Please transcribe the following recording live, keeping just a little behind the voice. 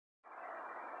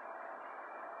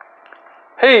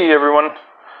Hey everyone,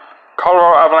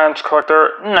 Colorado Avalanche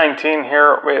Collector 19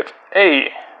 here with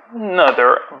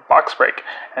another box break,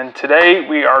 and today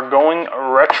we are going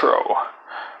retro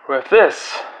with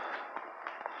this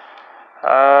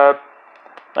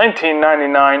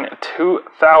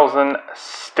 1999-2000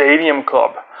 Stadium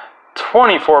Club,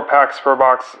 24 packs per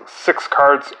box, 6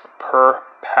 cards per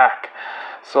pack.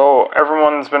 So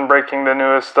everyone's been breaking the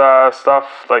newest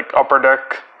stuff like Upper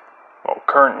Deck. Well,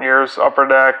 current year's Upper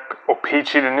Deck,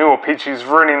 O-Pee-Chee. The new O-Pee-Chee is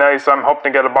really nice. I'm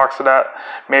hoping to get a box of that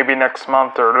maybe next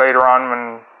month or later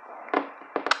on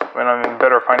when I'm in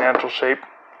better financial shape,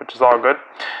 which is all good.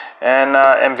 And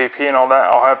MVP and all that,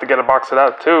 I'll have to get a box of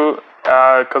that too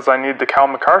because I need the Cal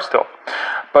McCarr still.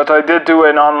 But I did do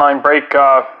an online break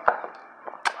on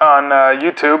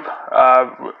YouTube.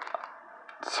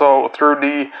 So through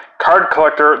the Card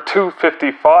Collector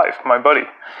 255, my buddy.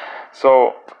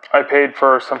 So I paid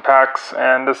for some packs,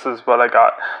 and this is what I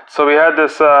got. So we had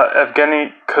this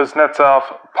Evgeny Kuznetsov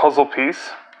puzzle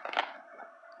piece,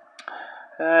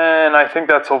 and I think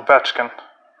that's Ovechkin,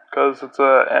 because it's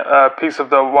a piece of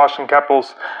the Washington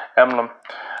Capitals emblem.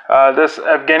 This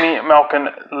Evgeny Malkin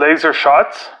laser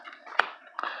shots.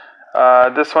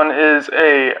 This one is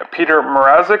a Peter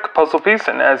Mrazek puzzle piece,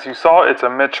 and as you saw, it's a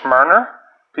Mitch Marner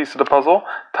piece of the puzzle.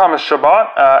 Thomas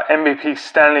Chabot, MVP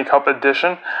Stanley Cup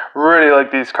edition. Really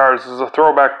like these cards. This is a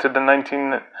throwback to the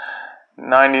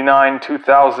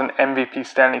 1999-2000 MVP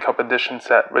Stanley Cup edition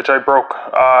set, which I broke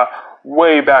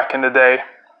way back in the day.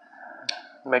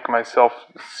 Making myself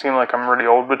seem like I'm really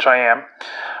old, which I am.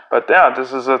 But yeah,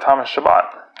 this is a Thomas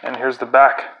Chabot, and here's the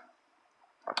back.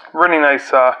 Really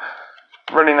nice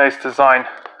design,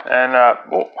 and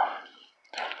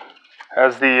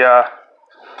has the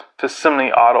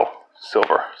Facsimile Auto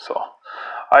silver. So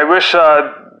I wish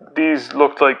these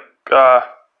looked like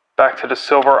back to the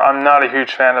silver. I'm not a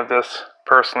huge fan of this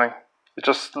personally. It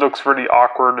just looks really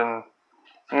awkward and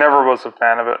never was a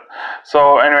fan of it.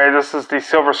 So anyway, this is the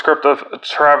silver script of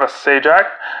Travis Zajac,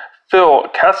 Phil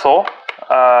Kessel,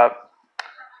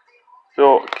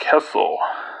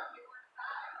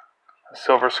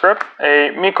 silver script, a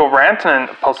Mikko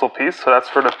Rantanen puzzle piece, so that's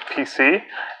for the PC,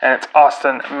 and it's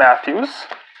Austin Matthews.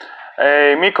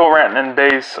 A Mikko Rantanen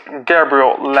base,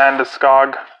 Gabriel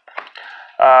Landeskog,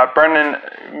 Brendan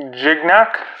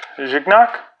Gignac,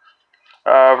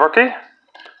 rookie,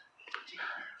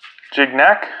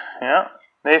 Gignac, yeah,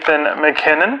 Nathan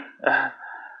McKinnon,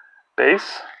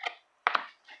 base,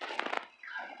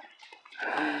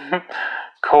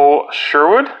 Cole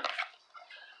Sherwood,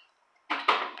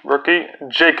 rookie,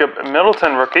 Jacob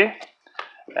Middleton, rookie,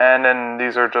 and then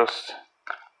these are just,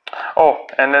 oh,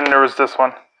 and then there was this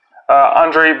one.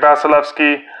 Andrei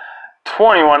Vasilevsky,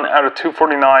 21 out of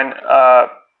 249,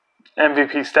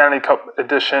 MVP Stanley Cup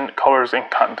edition, colors and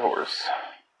contours.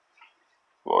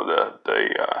 Well, the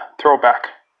throwback.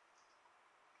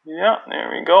 Yeah, there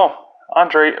we go.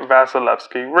 Andrei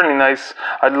Vasilevsky, really nice.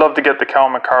 I'd love to get the Cal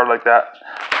McCarr like that.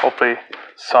 Hopefully,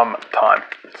 sometime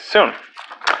soon.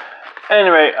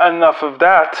 Anyway, enough of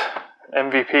that.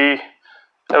 MVP.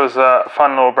 It was a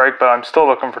fun little break, but I'm still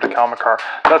looking for the Cal McCarr.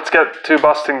 Let's get to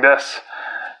busting this.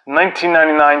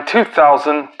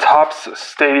 1999-2000 Topps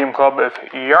Stadium Club with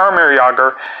Jaromir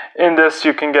Jagr. In this,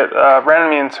 you can get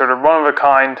randomly inserted,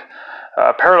 one-of-a-kind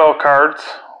parallel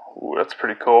cards. Ooh, that's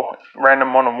pretty cool.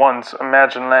 Random one-on-ones.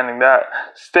 Imagine landing that.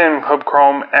 Stadium Club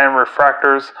Chrome and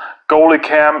Refractors. Goalie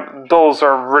Cam. Those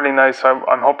are really nice.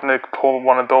 I'm hoping to pull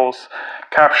one of those.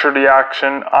 Capture the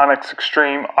Action. Onyx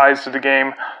Extreme. Eyes of the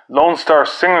Game. Lone Star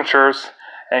Signatures.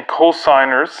 And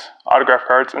co-signers. Autograph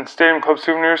cards. And Stadium Club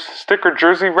Souvenirs. Sticker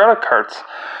Jersey Relic cards.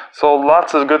 So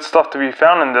lots of good stuff to be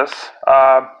found in this.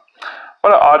 What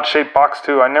an odd shaped box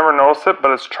too. I never noticed it,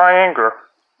 but it's triangular.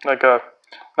 Like a...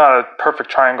 Not a perfect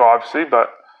triangle, obviously,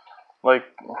 but like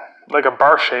a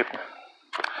bar shape.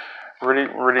 Really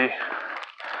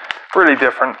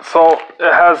different. So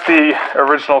it has the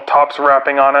original Topps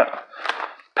wrapping on it.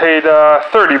 Paid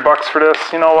 $30 for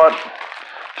this. You know what?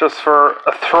 Just for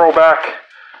a throwback.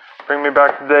 Bring me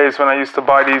back to the days when I used to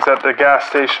buy these at the gas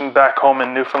station back home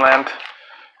in Newfoundland.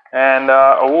 And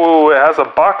ooh, it has a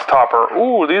box topper.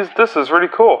 Ooh, this is really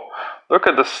cool. Look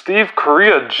at the Steve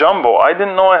Correa Jumbo. I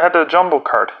didn't know I had a Jumbo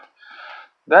card.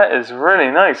 That is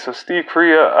really nice. So Steve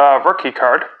Correa rookie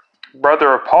card.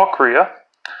 Brother of Paul Correa.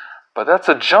 But that's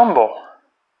a Jumbo.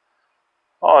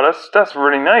 Oh, that's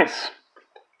really nice.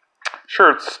 Sure,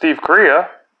 it's Steve Correa,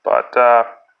 but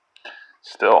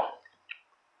still.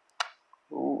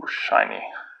 Ooh, shiny.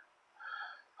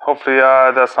 Hopefully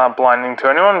that's not blinding to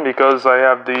anyone because I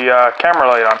have the camera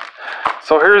light on.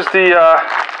 So here's the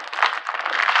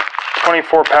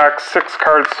 24 packs, 6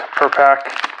 cards per pack.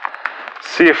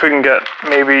 see if we can get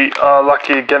maybe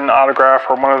lucky, get an autograph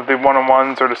or one of the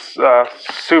one-on-ones or the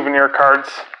souvenir cards.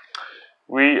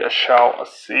 We shall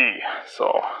see.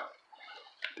 So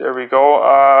there we go.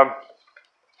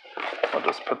 I'll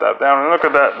just put that down and look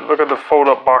at that. Look at the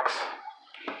fold-up box.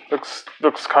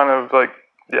 Looks kind of like,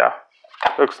 yeah,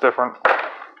 looks different.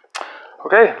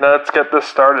 Okay, let's get this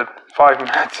started. 5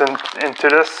 minutes into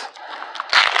this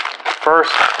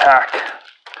first pack.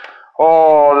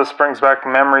 Oh, this brings back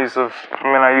memories of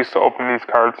when I used to open these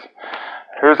cards.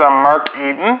 Here's a Mark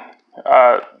Eaton,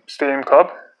 Stadium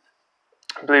Club.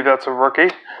 I believe that's a rookie.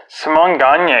 Simon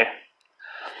Gagne.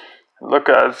 Look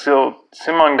at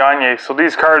Simon Gagne. So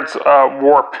these cards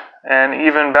warp, and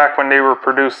even back when they were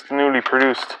newly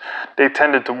produced, they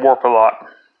tended to warp a lot.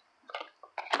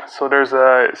 So there's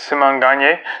a Simon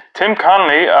Gagne. Tim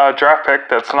Connolly, draft pick.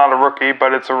 That's not a rookie,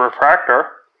 but it's a refractor.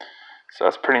 So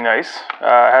that's pretty nice.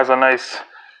 Has a nice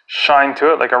shine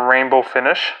to it, like a rainbow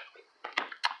finish.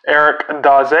 Eric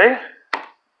Daze,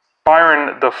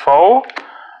 Byron Defoe,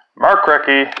 Mark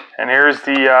Recchi, and here's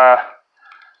the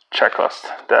checklist.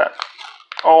 That.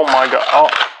 Oh my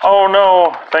God! Oh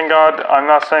no! Thank God I'm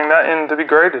not saying that in to be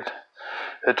graded.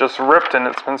 It just ripped and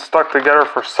it's been stuck together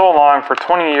for so long, for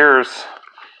 20 years.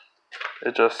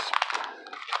 It just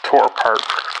tore apart.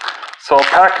 So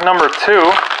pack number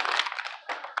 2.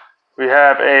 We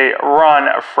have a Ron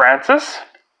Francis,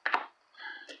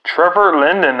 Trevor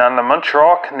Linden on the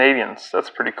Montreal Canadiens. That's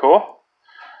pretty cool.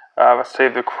 Let's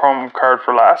save the chrome card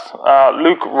for last.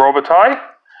 Luc Robitaille,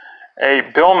 a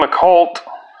Bill McColt.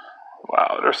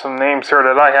 Wow, there's some names here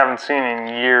that I haven't seen in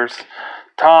years.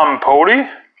 Tom Pody,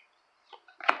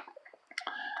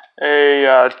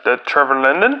 the Trevor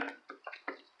Linden,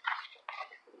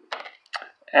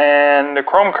 and the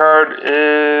chrome card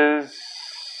is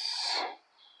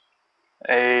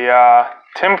a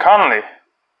Tim Connolly.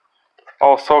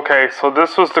 Oh, so okay, so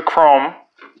this was the chrome,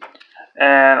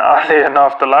 and oddly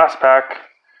enough, the last pack,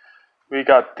 we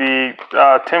got the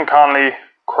Tim Connolly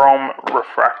chrome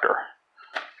refractor.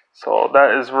 So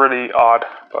that is really odd,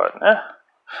 but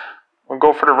we'll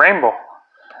go for the rainbow.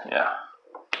 Yeah.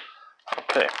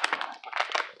 Okay.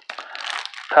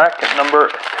 Pack number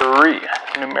 3,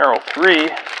 numeral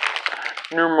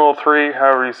 3,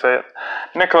 however you say it.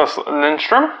 Nicholas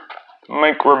Lindstrom,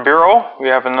 Mike Ribeiro. We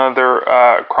have another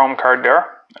chrome card there,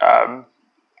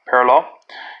 parallel.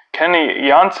 Kenny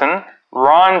Janssen,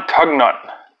 Ron Tugnut,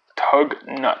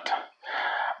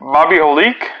 Bobby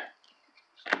Holik.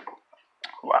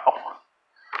 Wow.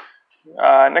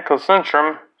 Nicholas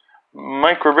Lindstrom,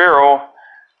 Mike Ribeiro,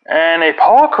 and a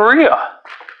Paul Correa.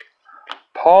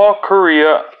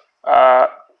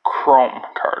 Chrome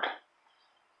card.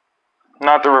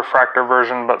 Not the refractor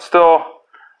version, but still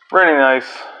really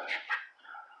nice.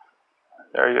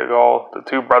 There you go. The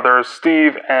two brothers,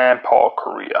 Steve and Paul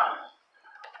Correa.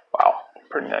 Wow,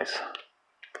 pretty nice.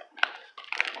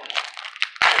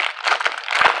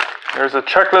 There's a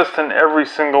checklist in every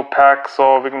single pack,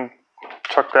 so we can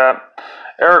chuck that.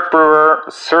 Eric Brewer,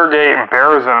 Sergei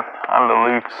Berezin on the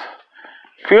Leafs.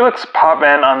 Felix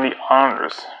Potvin on the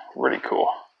Islanders. Really cool.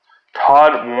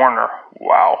 Todd Warner.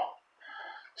 Wow.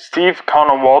 Steve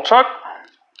Konowalchuk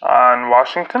on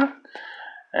Washington.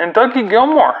 And Dougie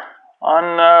Gilmore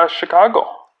on Chicago.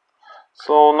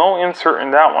 So no insert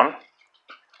in that one.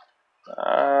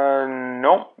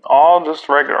 Nope. All just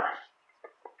regular.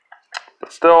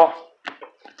 But still,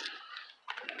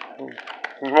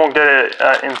 you won't get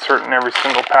an insert in every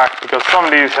single pack because some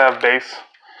of these have base.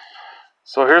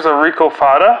 So here's a Rico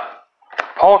Fata,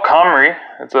 Paul Comrie.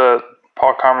 It's a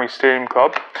Paul Comrie Stadium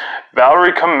Club.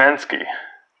 Valerie Kamensky.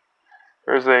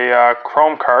 There's a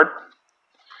chrome card.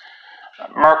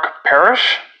 Mark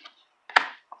Parrish.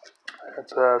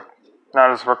 That's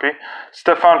not his rookie.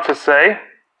 Stefan Fiset.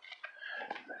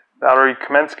 Valerie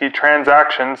Kamensky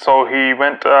transaction. So he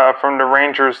went from the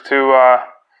Rangers to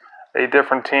a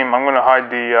different team. I'm going to hide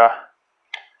the...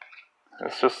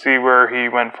 let's just see where he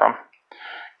went from.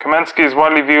 Kamensky is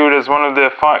widely viewed as one of the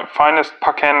finest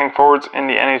puck-handling forwards in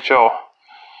the NHL.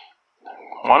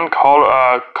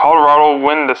 Colorado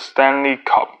win the Stanley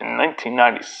Cup in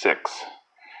 1996.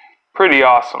 Pretty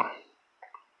awesome.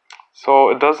 So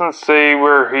it doesn't say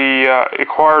where he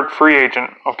acquired free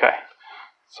agent. Okay.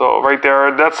 So right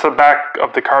there, that's the back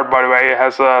of the card, by the way. It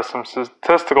has some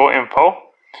statistical info.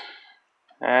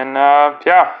 And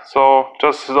yeah, so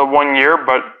just the 1 year,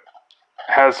 but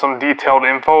has some detailed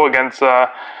info against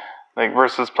like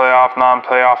versus playoff,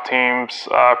 non-playoff teams,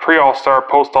 pre-All-Star,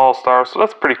 post-All-Star. So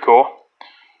that's pretty cool.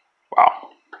 Wow,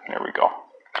 there we go.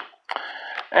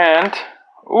 And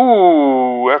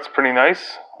ooh, that's pretty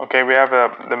nice. Okay, we have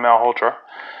the Malhotra.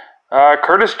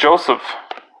 Curtis Joseph.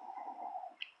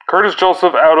 Curtis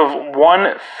Joseph out of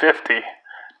 150.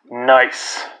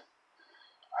 Nice.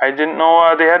 I didn't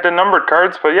know they had the numbered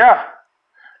cards, but yeah.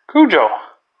 Cujo.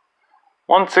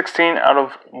 116 out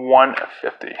of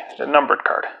 150. The numbered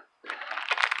card.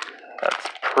 That's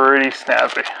pretty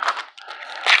snazzy.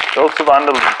 Joseph on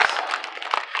the leads.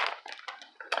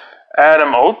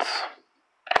 Adam Oates.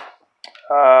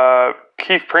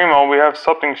 Keith Primo, we have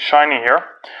something shiny here.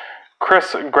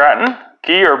 Chris Gratton.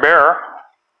 Guy Herbert.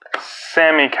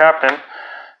 Sammy Captain.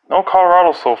 No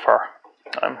Colorado so far.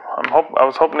 I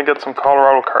was hoping to get some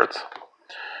Colorado cards.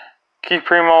 Keith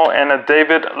Primo and a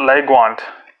David Legwand.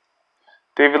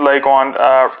 David Legwand,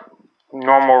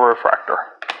 normal refractor.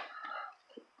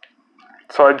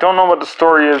 So I don't know what the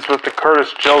story is with the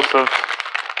Curtis Joseph.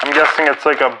 I'm guessing it's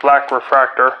like a black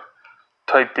refractor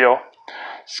type deal.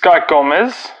 Scott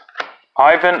Gomez,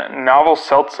 Ivan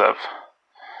Novoseltsev.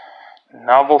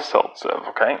 Novoseltsev,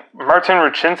 okay. Martin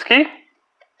Ruchinski,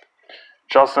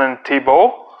 Jocelyn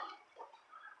Thibault.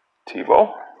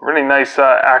 Really nice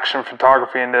action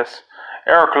photography in this.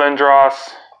 Eric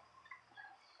Lindros.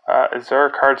 Is there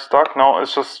a card stuck? No,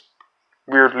 it's just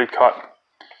weirdly cut.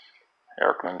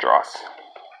 Eric Lindros.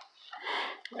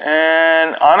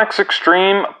 And Onyx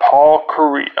Extreme, Paul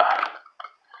Correa.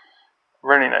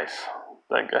 Really nice.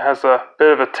 Like, it has a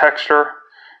bit of a texture.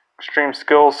 Extreme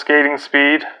skills, skating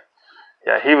speed.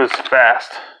 Yeah, he was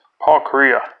fast. Paul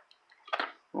Correa.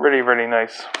 Really, really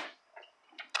nice.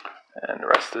 And the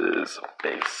rest is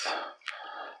base.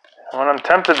 And I'm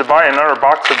tempted to buy another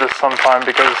box of this sometime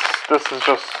because this is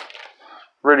just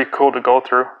really cool to go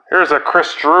through. Here's a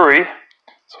Chris Drury.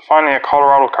 So finally a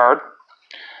Colorado card.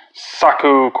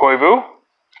 Saku Koivu.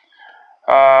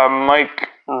 Mike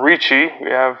Ricci.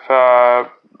 We have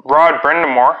Rod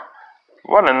Brindamore.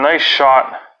 What a nice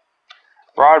shot.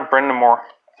 Rod Brindamore.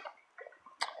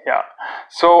 Yeah.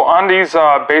 So on these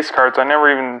base cards, I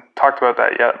never even talked about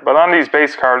that yet, but on these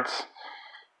base cards,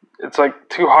 it's like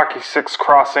two hockey sticks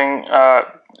crossing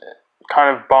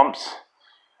kind of bumps.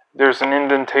 There's an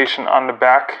indentation on the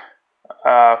back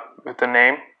with the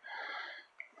name.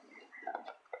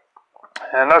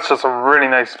 And that's just a really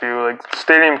nice view. Like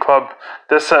Stadium Club,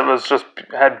 this set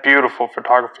had beautiful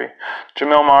photography.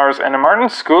 Jamil Mars and a Martin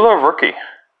Skula rookie.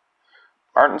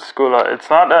 Martin Skula. It's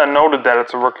not noted that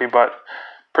it's a rookie, but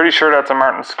pretty sure that's a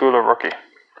Martin Skula rookie.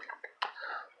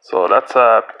 So that's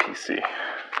a PC.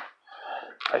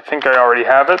 I think I already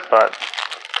have it, but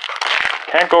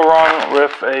can't go wrong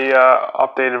with a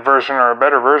updated version or a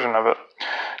better version of it.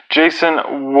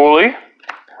 Jason Woolley.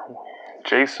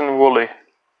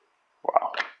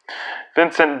 Wow.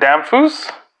 Vincent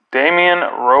Damphus. Damian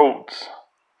Rhodes.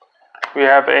 We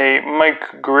have a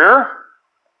Mike Greer.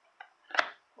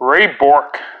 Ray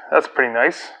Bork. That's pretty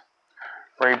nice.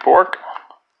 Ray Bork.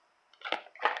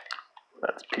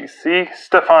 That's PC.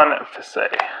 Stefan Fissé.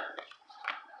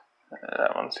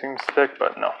 That one seems thick,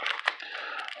 but no.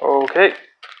 Okay.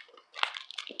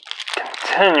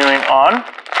 Continuing on.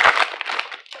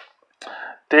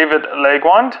 David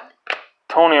Legwand.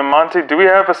 Tony Amonte. Do we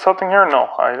have something here? No,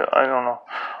 I don't know.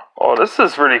 Oh, this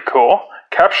is really cool.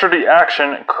 Capture the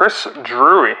Action, Chris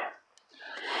Drury.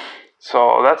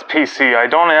 So that's PC. I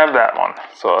don't have that one.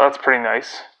 So that's pretty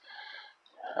nice.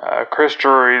 Chris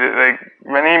Drury,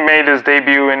 when he made his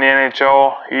debut in the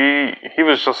NHL, he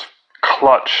was just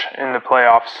clutch in the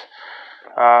playoffs.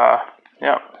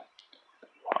 Yeah.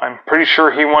 I'm pretty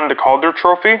sure he won the Calder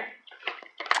Trophy.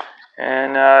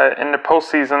 And in the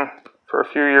postseason, for a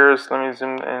few years, let me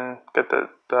zoom and get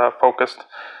that focused.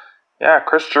 Yeah,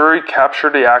 Chris Drury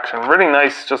captured the action. Really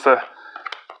nice, just a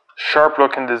sharp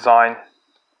looking design.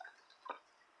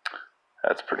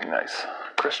 That's pretty nice.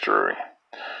 Chris Drury.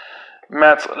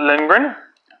 Mats Lindgren,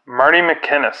 Marty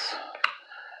McInnes,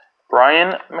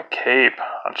 Brian McCabe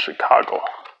on Chicago.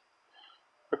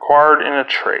 Acquired in a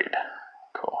trade.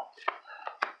 Cool.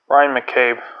 Brian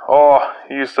McCabe. Oh,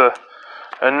 he used to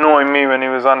annoy me when he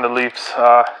was on the Leafs.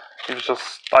 He was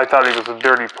I thought he was a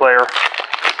dirty player.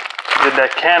 He did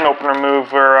that can opener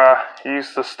move where he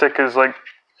used to stick his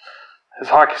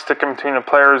hockey stick in between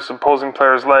opposing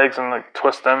players' legs and like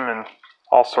twist them and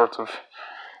all sorts of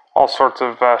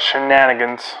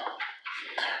shenanigans.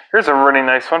 Here's a really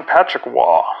nice one, Patrick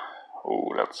Waugh.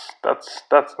 Ooh,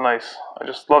 that's nice. I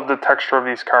just love the texture of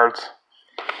these cards.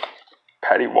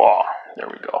 Patty Waugh. There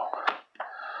we go.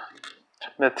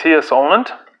 Matthias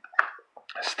Oland.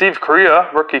 Steve Correa,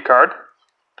 rookie card.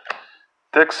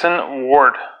 Dixon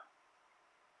Ward.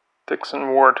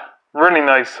 Really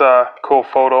nice, cool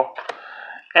photo.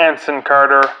 Anson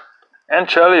Carter. And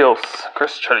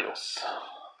Chris Chelios.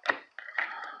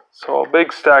 So a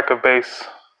big stack of base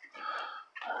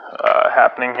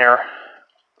happening here.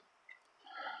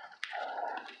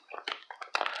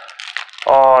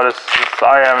 Oh,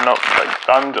 I have no, like,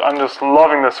 I'm just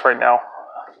loving this right now.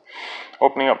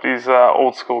 Opening up these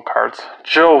old school cards.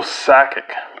 Joe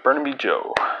Sakic, Burnaby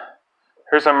Joe.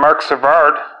 Here's a Mark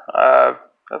Savard.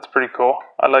 That's pretty cool.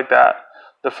 I like that.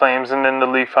 The flames and then the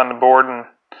leaf on the board, and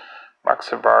Mark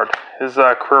Savard. His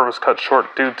career was cut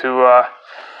short due to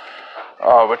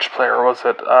which player was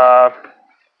it?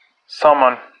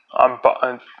 Someone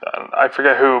I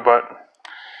forget who, but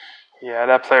yeah,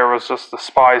 that player was just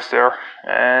despised there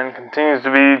and continues to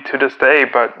be to this day.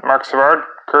 But Mark Savard,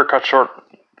 career cut short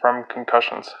from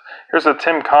concussions. Here's a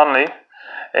Tim Connolly,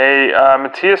 a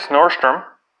Matthias Nordstrom,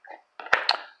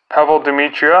 Pavel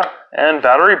Demetria, and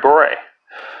Valerie Bore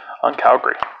on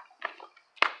Calgary.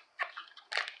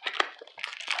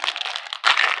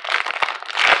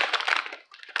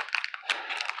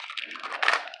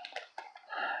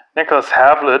 Nicholas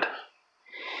Havlid,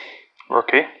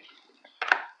 rookie.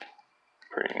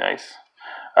 Pretty nice.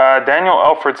 Daniel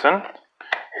Alfredson.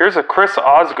 Here's a Chris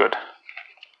Osgood.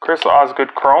 Chris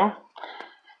Osgood Chrome.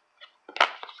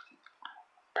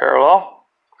 Parallel.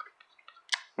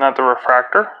 Not the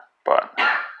refractor, but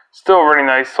still really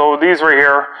nice. So these right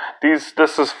here,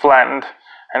 this is flattened,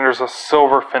 and there's a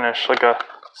silver finish, like a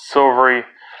silvery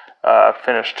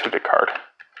finish to the card.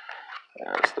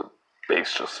 And there's the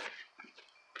base just...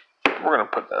 We're going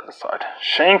to put that aside.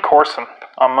 Shane Corson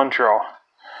on Montreal.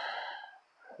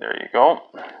 There you go.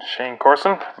 Shane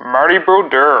Corson. Marty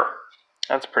Brodeur.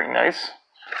 That's pretty nice.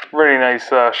 Really nice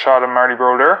shot of Marty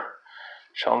Brodeur.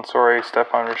 Sheldon Soray,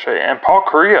 Stefan Richer, and Paul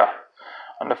Correa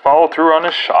on the follow through on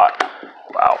his shot.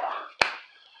 Wow.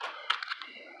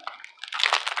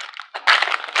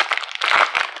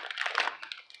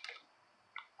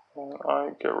 I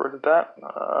get rid of that.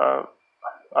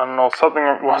 I don't know, something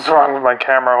was wrong with my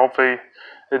camera. Hopefully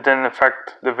it didn't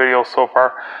affect the video so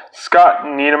far. Scott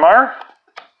Niedermayer.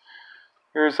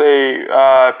 Here's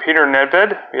a Peter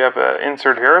Nedved. We have an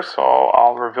insert here, so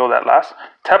I'll reveal that last.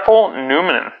 Teppel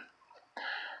Newman.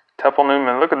 Teppel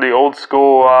Newman. Look at the old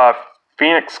school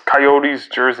Phoenix Coyotes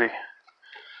jersey.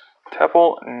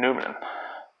 Teppel Newman.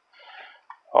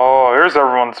 Oh, here's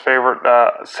everyone's favorite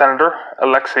senator,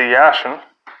 Alexei Yashin.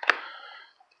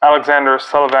 Alexander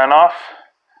Sullivanov.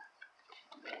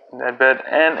 Nedved,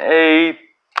 and a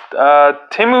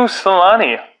Timu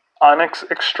Solani Onyx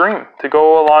Extreme to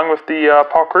go along with the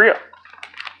Paul Correa.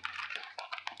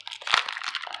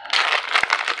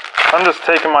 I'm just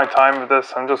taking my time with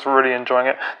this. I'm just really enjoying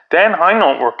it. Dan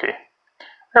Heinold rookie.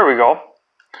 There we go.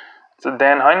 It's a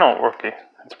Dan Heinold rookie.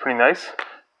 It's pretty nice.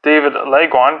 David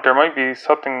Leguan. There might be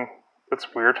something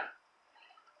that's weird.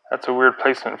 That's a weird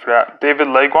placement for that. David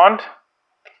Leguan.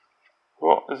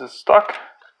 Well, is it stuck?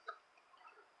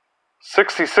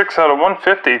 66 out of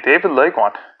 150, David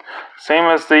Leguan. Same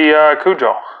as the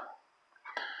Cujo.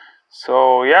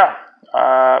 So yeah,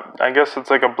 I guess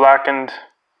it's like a blackened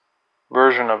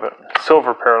version of it.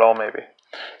 Silver parallel maybe.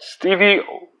 Stevie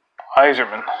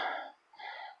Yzerman.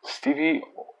 Stevie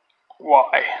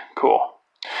Y. Cool.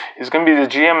 He's going to be the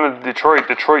GM of Detroit.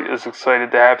 Detroit is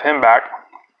excited to have him back.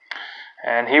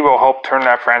 And he will help turn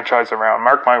that franchise around.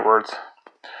 Mark my words.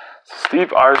 Steve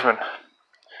Yzerman.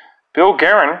 Bill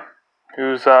Guerin,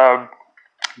 who's GM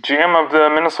of the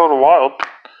Minnesota Wild.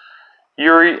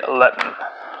 Yuri Letton.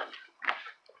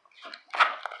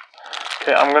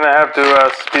 Okay, I'm going to have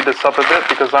to speed this up a bit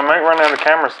because I might run out of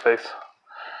camera space.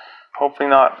 Hopefully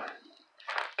not.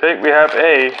 Okay, we have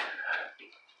a...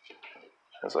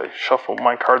 As I shuffle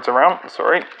my cards around,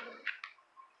 sorry.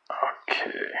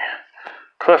 Okay.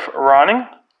 Cliff Ronning.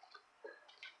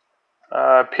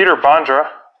 Peter Bondra.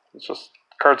 It's just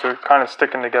cards are kind of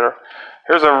sticking together.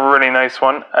 Here's a really nice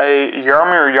one. A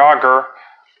Jaromir Jagr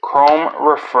Chrome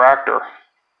Refractor.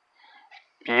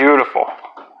 Beautiful.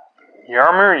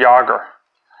 Jaromir Jagr.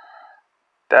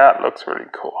 That looks really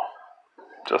cool.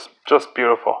 Just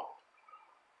beautiful.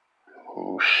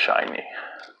 Ooh, shiny.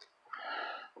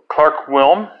 Clark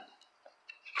Wilm.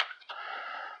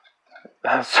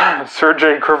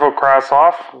 Sergei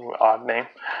Krivokrasov, odd name.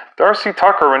 Darcy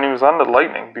Tucker when he was on the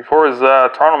Lightning before his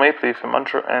Toronto Maple Leaf in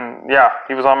Montreal, and yeah,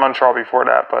 he was on Montreal before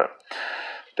that, but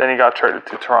then he got traded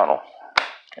to Toronto,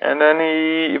 and then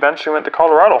he eventually went to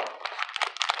Colorado.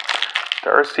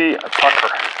 Darcy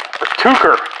Tucker, or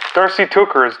Tucker. Darcy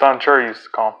Tucker, as Don Cherry used to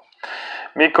call him.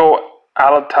 Mikko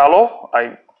Alatalo,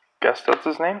 I guess that's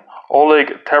his name.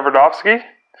 Oleg Tverdovsky.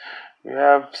 We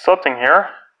have something here.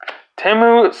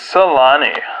 Timu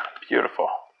Solani. Beautiful.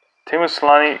 Timu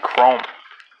Solani Chrome.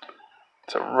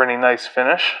 It's a really nice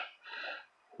finish.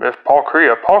 We have Paul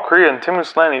Correa. Paul Correa and Timu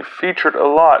Solani featured a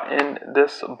lot in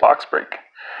this box break.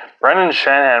 Brendan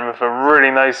Shanahan with a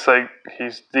really nice, like,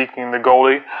 he's deking the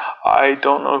goalie. I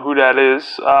don't know who that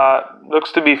is.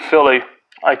 Looks to be Philly.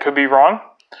 I could be wrong,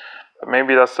 but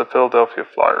maybe that's the Philadelphia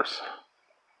Flyers.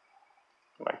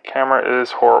 My camera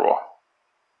is horrible.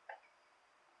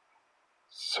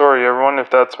 Sorry everyone if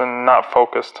that's been not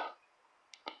focused.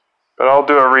 But I'll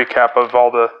do a recap of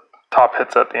all the top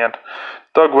hits at the end.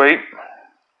 Doug Waite.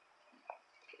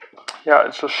 Yeah,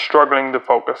 it's just struggling to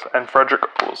focus. And Frederick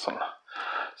Wilson.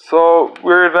 So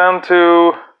we're down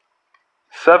to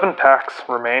 7 packs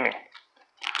remaining.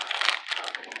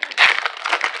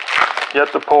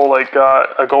 Yet to pull like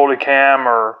a goalie cam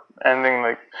or anything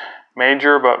like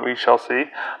major, but we shall see.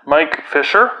 Mike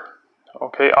Fisher.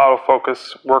 Okay,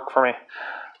 autofocus work for me.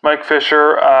 Mike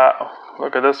Fisher,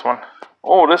 look at this one.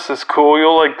 Oh, this is cool.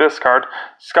 You'll like this card.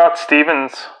 Scott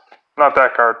Stevens. Not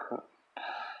that card.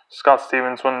 Scott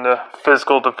Stevens, one of the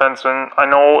physical defensemen. I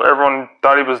know everyone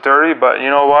thought he was dirty, but you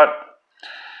know what?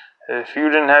 If you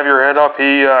didn't have your head up,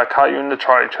 he caught you in the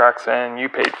trolley tracks, and you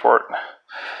paid for it.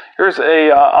 Here's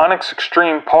a Onyx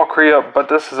Extreme Paul Kariya, but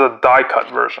this is a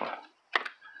die-cut version.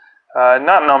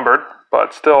 Not numbered,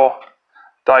 but still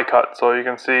die-cut, so you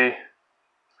can see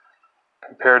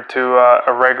compared to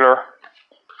a regular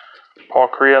Paul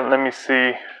Kariya. Let me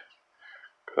see,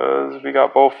 because we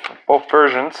got both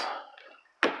versions.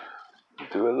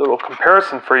 Do a little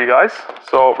comparison for you guys.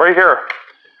 So right here,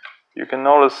 you can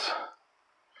notice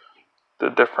the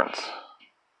difference.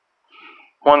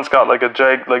 One's got like a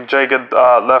jagged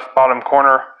left bottom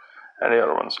corner, and the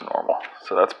other one's normal.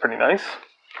 So that's pretty nice.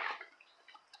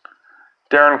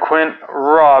 Darren Quinn,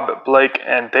 Rob Blake,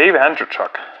 and Dave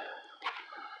Andrechuk.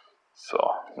 So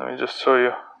let me just show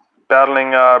you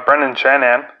battling Brendan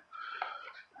Shanahan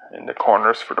in the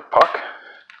corners for the puck.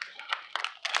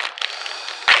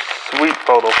 Sweet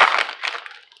photo.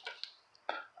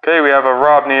 Okay, we have a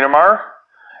Rob Niedermayer,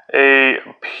 a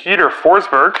Peter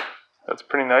Forsberg. That's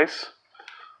pretty nice.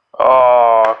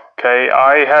 Okay,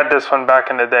 I had this one back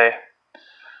in the day.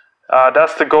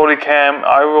 That's the goalie cam.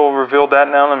 I will reveal that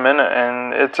now in a minute,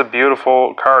 and it's a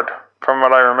beautiful card from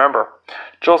what I remember.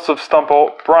 Joseph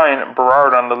Stumple, Brian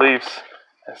Berard on the Leafs,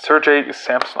 and Sergei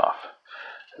Samsonov.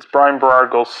 As Brian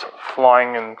Berard goes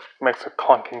flying and makes a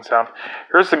clunking sound.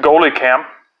 Here's the goalie cam.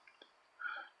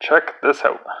 Check this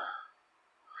out.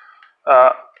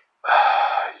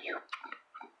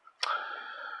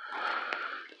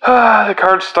 The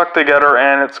card's stuck together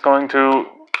and it's going to...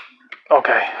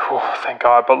 Okay, thank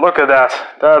God. But look at that.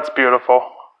 That's beautiful.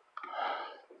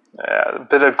 Yeah, a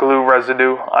bit of glue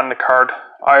residue on the card.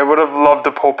 I would have loved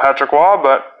to pull Patrick Waugh,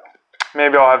 but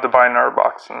maybe I'll have to buy another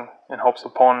box in hopes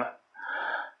of pulling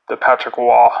the Patrick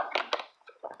Waugh.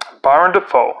 Byron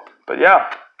Defoe. But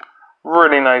yeah,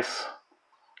 really nice.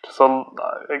 Just an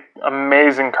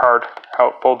amazing card, how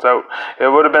it folds out. It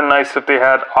would have been nice if they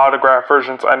had autograph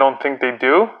versions. I don't think they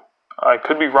do. I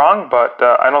could be wrong, but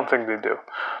I don't think they do.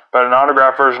 But an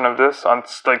autograph version of this on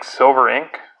like silver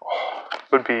ink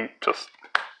would be just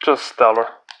stellar.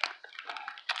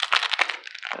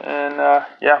 And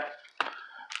yeah.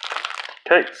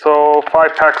 Okay, so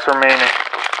 5 packs remaining.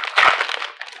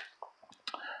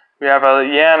 We have a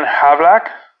Jan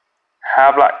Havlak.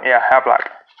 Havlak.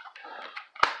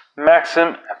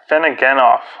 Maxim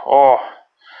Feneganov. Oh,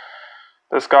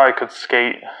 this guy could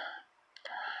skate.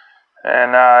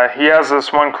 And he has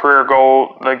this one career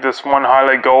goal, like this one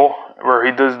highlight goal, where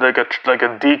he does like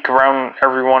a deke around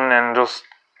everyone and just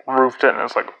roofed it, and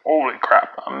it's like, holy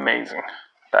crap, amazing.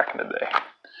 Back in the day.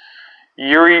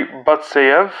 Yuri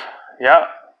Butseyev. Yeah,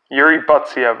 Yuri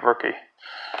Butseyev, rookie.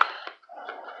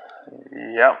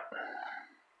 Yep.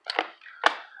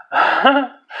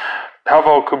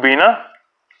 Pavel Kubina.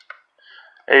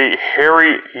 A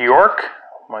Harry York.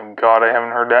 Oh my God, I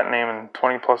haven't heard that name in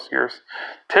 20 plus years.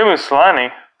 Teemu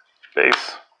Selanne,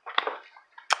 base.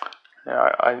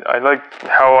 Yeah, I like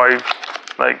how I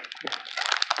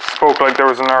spoke like there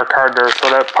was another card there, so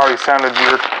that probably sounded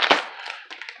weird.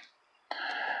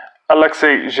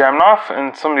 Alexei Zhamnov,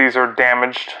 and some of these are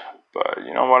damaged, but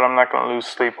you know what? I'm not going to lose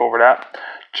sleep over that.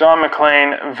 John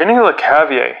McClain, Vinny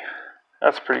LeCavier.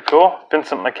 That's pretty cool.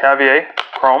 Vincent LeCavier,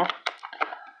 Chrome.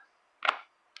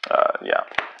 Yeah.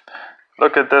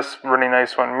 Look at this really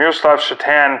nice one. Miroslav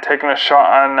Shatan taking a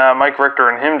shot on Mike Richter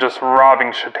and him just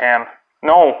robbing Shatan.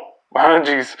 No.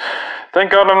 Jeez. Thank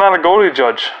God I'm not a goalie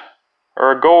judge.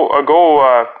 Or a goal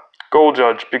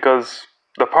judge, because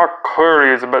the puck clearly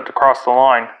is about to cross the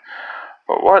line.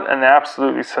 But what an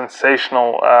absolutely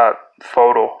sensational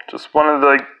photo. Just one of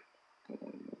the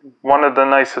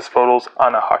nicest photos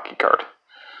on a hockey card.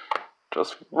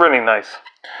 Just really nice.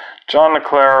 John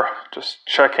LeClaire just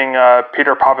checking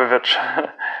Peter Popovich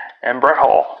and Brett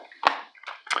Hall.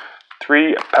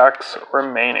 3 packs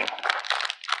remaining.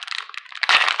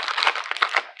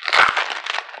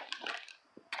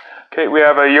 Okay, we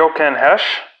have a Jochen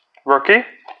Hesch rookie.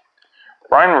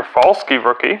 Ryan Rafalski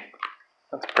rookie.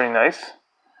 That's pretty nice.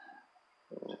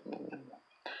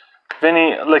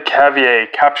 Vinny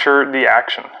LeCavier, capture the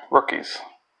action. Rookies.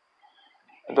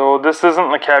 Though this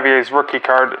isn't LeCavier's rookie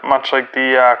card, much like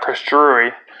the Chris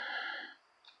Drury.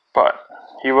 But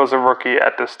he was a rookie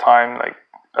at this time, like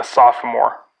a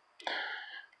sophomore.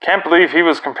 Can't believe he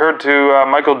was compared to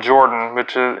Michael Jordan,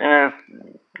 which is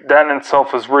that in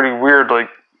itself is really weird, like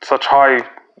such high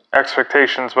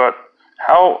expectations. But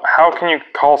how can you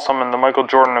call someone the Michael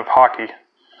Jordan of hockey?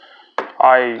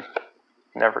 I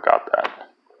never got that.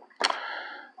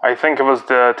 I think it was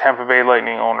the Tampa Bay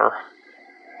Lightning owner.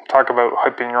 Talk about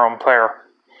hyping your own player.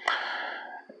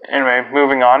 Anyway,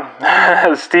 moving on.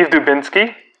 Steve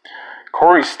Dubinsky,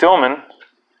 Corey Stillman,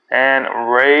 and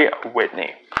Ray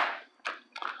Whitney.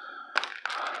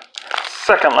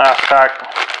 Second last pack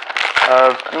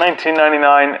of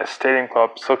 1999 Stadium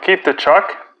Club. So Keith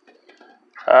DeChuck,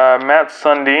 Matt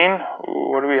Sundin.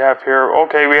 What do we have here?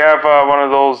 Okay, we have one of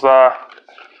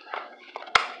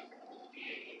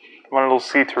those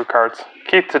see-through cards.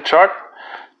 Keith DeChuck,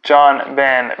 John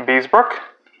Van Beesbrook,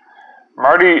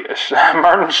 Martin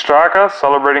Straka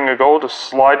celebrating a goal, just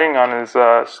sliding on his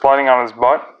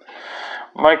butt.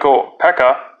 Michael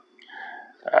Pekka,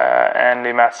 and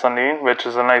the Matt Sundin, which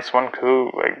is a nice one,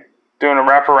 cool, like doing a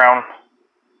wraparound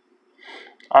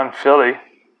on Philly.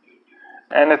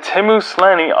 And a Teemu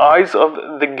Selanne, Eyes of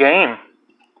the Game.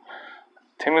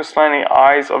 Teemu Selanne,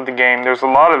 Eyes of the Game. There's a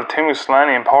lot of Teemu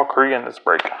Selanne and Paul Kariya in this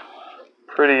break.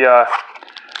 Pretty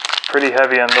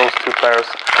heavy on those two players.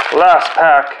 Last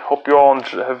pack. Hope you all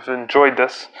have enjoyed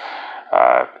this.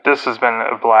 This has been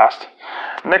a blast.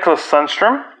 Nicholas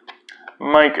Sundstrom,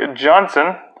 Mike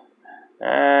Johnson,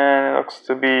 and it looks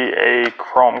to be a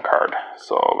chrome card.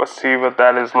 So let's see what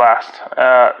that is last.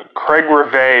 Craig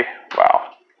Rivet. Wow.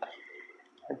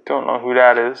 I don't know who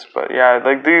that is, but yeah,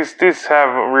 like these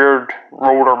have weird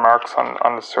roller marks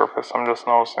on the surface. I'm just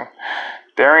noticing.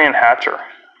 Darian Hatcher.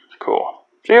 Cool.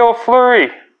 Theo Fleury.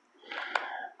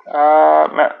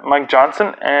 Mike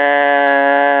Johnson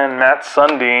and Matt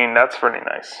Sundin. That's pretty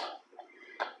nice.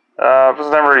 I was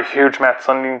never a huge Matt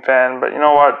Sundin fan, but you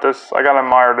know what? I gotta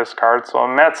admire this card. So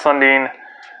Matt Sundin,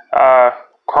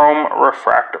 Chrome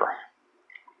Refractor,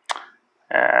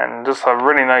 and just a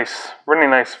really nice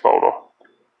photo.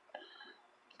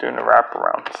 Doing the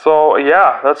wraparound. So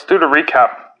yeah, let's do the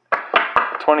recap.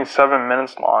 27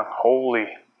 minutes long. Holy.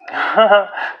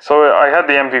 So I had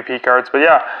the MVP cards, but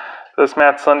yeah, this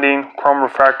Matt Sundin, Chrome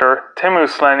Refractor, Teemu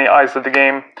Selanne, Eyes of the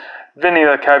Game, Vinny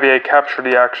LeCavier, Capture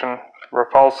the Action,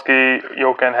 Rafalski,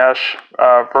 Jochen Hesch,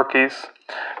 rookies,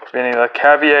 Vinny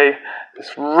LeCavier,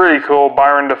 this really cool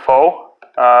Byron Defoe,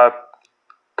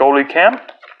 goalie cam,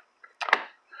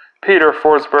 Peter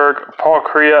Forsberg, Paul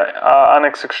Kariya,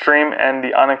 Onyx Extreme, and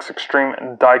the Onyx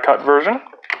Extreme die cut version,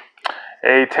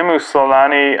 a Teemu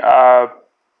Selanne,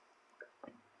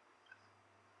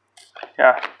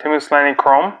 Teemu Selanne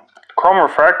Chrome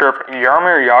Refractor of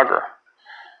Jaromir Jagr.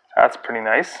 That's pretty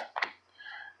nice.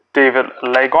 David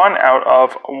Leguan out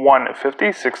of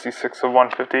 150, 66 of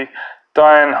 150.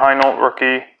 Diane Heinold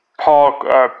rookie.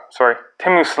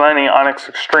 Teemu Selanne Onyx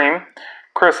Extreme.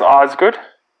 Chris Osgood.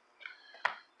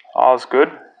 Joe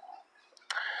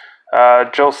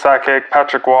Sakic,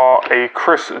 Patrick Wall, a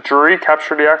Chris Drury,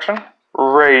 Capture the Action.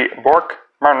 Ray Bork,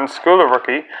 Martin Skula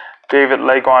rookie. David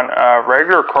Leguan,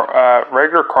 regular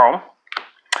Chrome.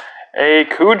 A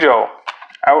Cujo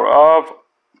out of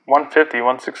 150,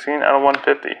 116 out of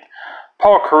 150.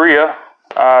 Paul Kariya,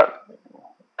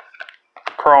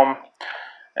 Chrome.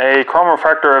 A Chrome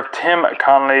Refractor of Tim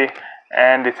Connolly,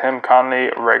 and the Tim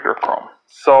Connolly regular Chrome.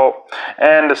 So,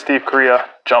 and the Steve Kariya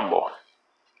Jumbo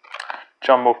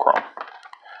Chrome.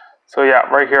 So yeah,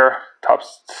 right here, top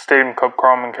Stadium Club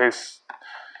Chrome in case.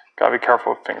 Gotta be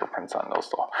careful with fingerprints on those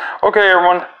though. Okay,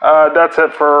 everyone, that's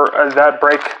it for that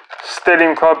break.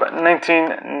 Stadium Club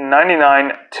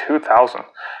 1999-2000.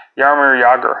 Jaromir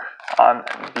Jagr on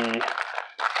the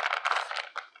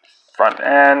front,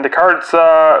 and the cards,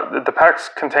 the packs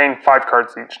contain 5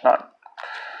 cards each, not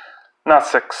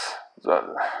 6.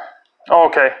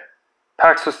 Okay,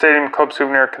 packs with Stadium Club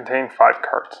souvenir contain 5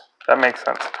 cards. That makes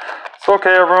sense. So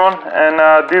okay, everyone, and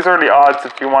these are the odds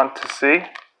if you want to see.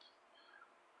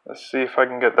 Let's see if I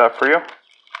can get that for you.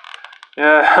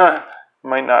 Yeah,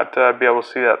 might not be able to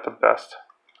see that the best.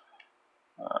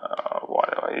 Why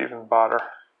do I even bother?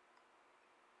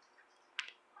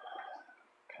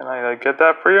 Can I get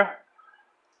that for you?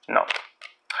 No.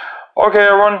 Okay,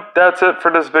 everyone, that's it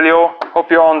for this video.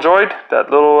 Hope you all enjoyed that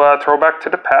little throwback to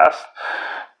the past.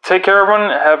 Take care, everyone.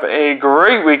 Have a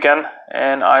great weekend,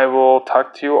 and I will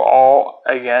talk to you all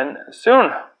again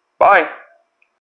soon. Bye.